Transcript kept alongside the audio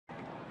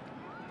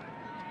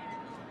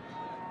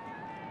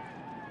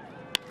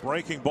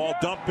Breaking ball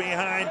dumped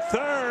behind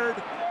third.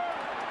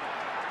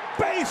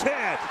 Base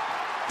hit.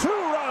 2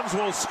 runs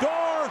will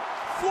score.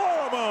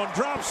 Florimon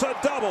drops a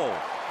double.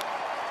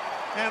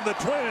 And the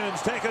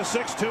Twins take a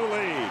 6-2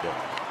 lead.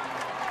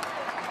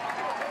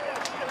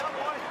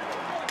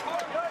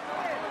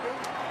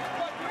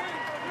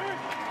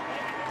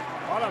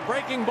 On a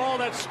breaking ball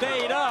that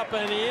stayed up,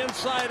 and the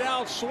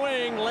inside-out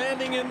swing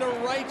landing in the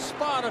right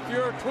spot if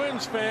you're a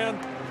Twins fan.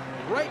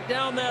 Right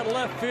down that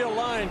left field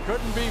line.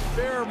 Couldn't be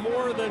fair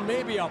more than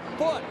maybe a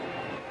foot.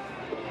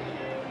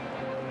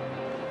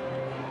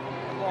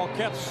 The ball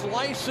kept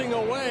slicing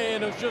away,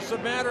 and it's just a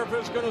matter if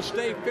it's going to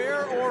stay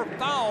fair or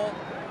foul.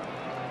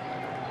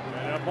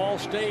 And that ball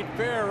stayed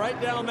fair right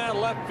down that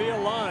left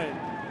field line.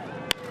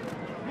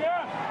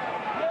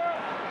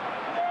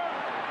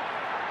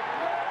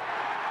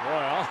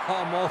 Boy,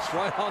 almost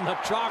right on the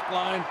chalk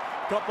line.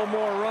 Couple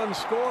more runs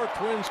scored.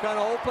 Twins kind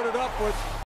of open it up with